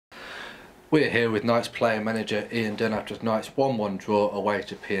We're here with Knights player manager Ian Dunn after tonight's 1-1 draw away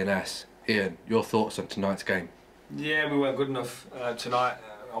to PNS. Ian, your thoughts on tonight's game? Yeah, we weren't good enough tonight.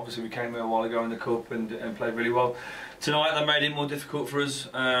 Obviously we came here a while ago in the Cup and played really well. Tonight they made it more difficult for us.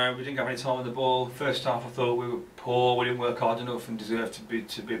 We didn't have any time on the ball. First half I thought we were poor, we didn't work hard enough and deserved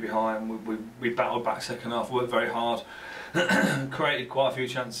to be behind. We battled back second half, worked very hard, created quite a few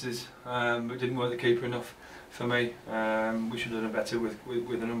chances, but didn't work the keeper enough for me. We should have done better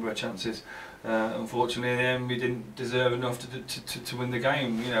with a number of chances. Unfortunately in the end we didn't deserve enough to win the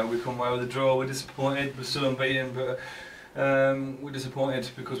game. You know, we come away with a draw, we're disappointed, we're still unbeaten, but we're disappointed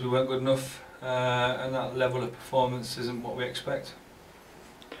because we weren't good enough, and that level of performance isn't what we expect.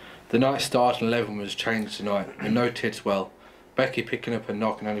 The Knights starting 11 was changed tonight, with no Tidswell, Becky picking up a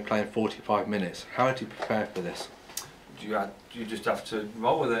knock and only playing 45 minutes. How did you prepare for this? You just have to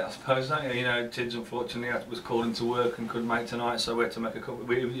roll with it, I suppose, don't you? You know, Tids unfortunately was called into work and couldn't make tonight, so we had to make a couple.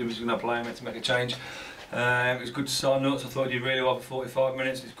 He was going to play and we had to make a change. It was good to start nuts. I thought he did really well for 45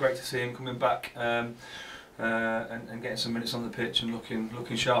 minutes. It's great to see him coming back and getting some minutes on the pitch and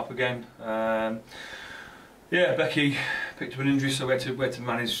looking sharp again. Yeah, Becky picked up an injury, so we had to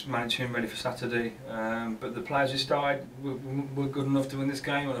manage him ready for Saturday. But the players who started were good enough to win this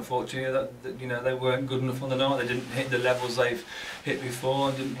game, and unfortunately, that you know, they weren't good enough on the night. They didn't hit the levels they've hit before,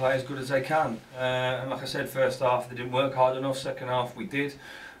 and didn't play as good as they can. And like I said, first half they didn't work hard enough. Second half we did,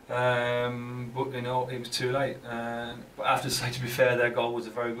 but you know, it was too late. But I have to say, to be fair, their goal was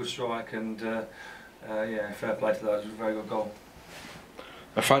a very good strike, and yeah, fair play to that. It was a very good goal.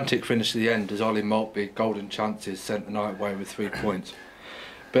 A frantic finish at the end as Ollie Maltby golden chances sent the night away with 3 points.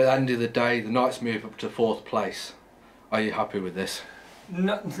 But at the end of the day, the Knights move up to 4th place. Are you happy with this?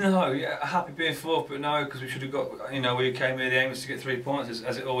 No, yeah, happy being 4th, but no, because we should have got, you know, we came here, the aim was to get 3 points,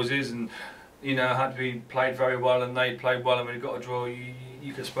 as it always is, and, you know, had we played very well and they played well and we got a draw,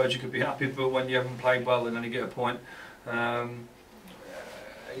 you could suppose you could be happy, but when you haven't played well and only get a point,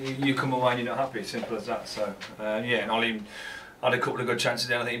 you come away and you're not happy, simple as that. So, yeah, and Ollie had a couple of good chances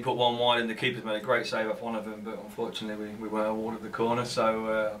there. I think he put one wide and the keeper's made a great save off one of them, but unfortunately we weren't awarded the corner,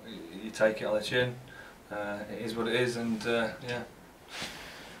 so you take it on the chin. It is what it is, and yeah.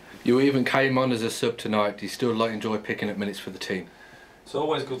 You even came on as a sub tonight. Do you still enjoy picking up minutes for the team? It's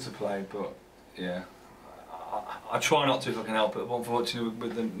always good to play, but yeah, I try not to if I can help it, but unfortunately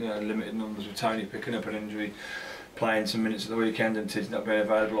with the limited numbers, with Tony picking up an injury, playing some minutes at the weekend and Tids not being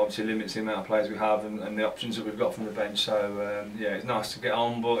available, obviously limits the amount of players we have and the options that we've got from the bench. So yeah, it's nice to get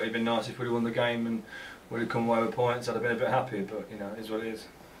on, but it'd been nice if we'd have won the game and we'd have come away with points. I'd have been a bit happier, but you know, it is what it is.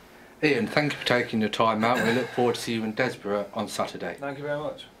 Ian, thank you for taking your time out. We look forward to see you in Desborough on Saturday. Thank you very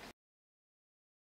much.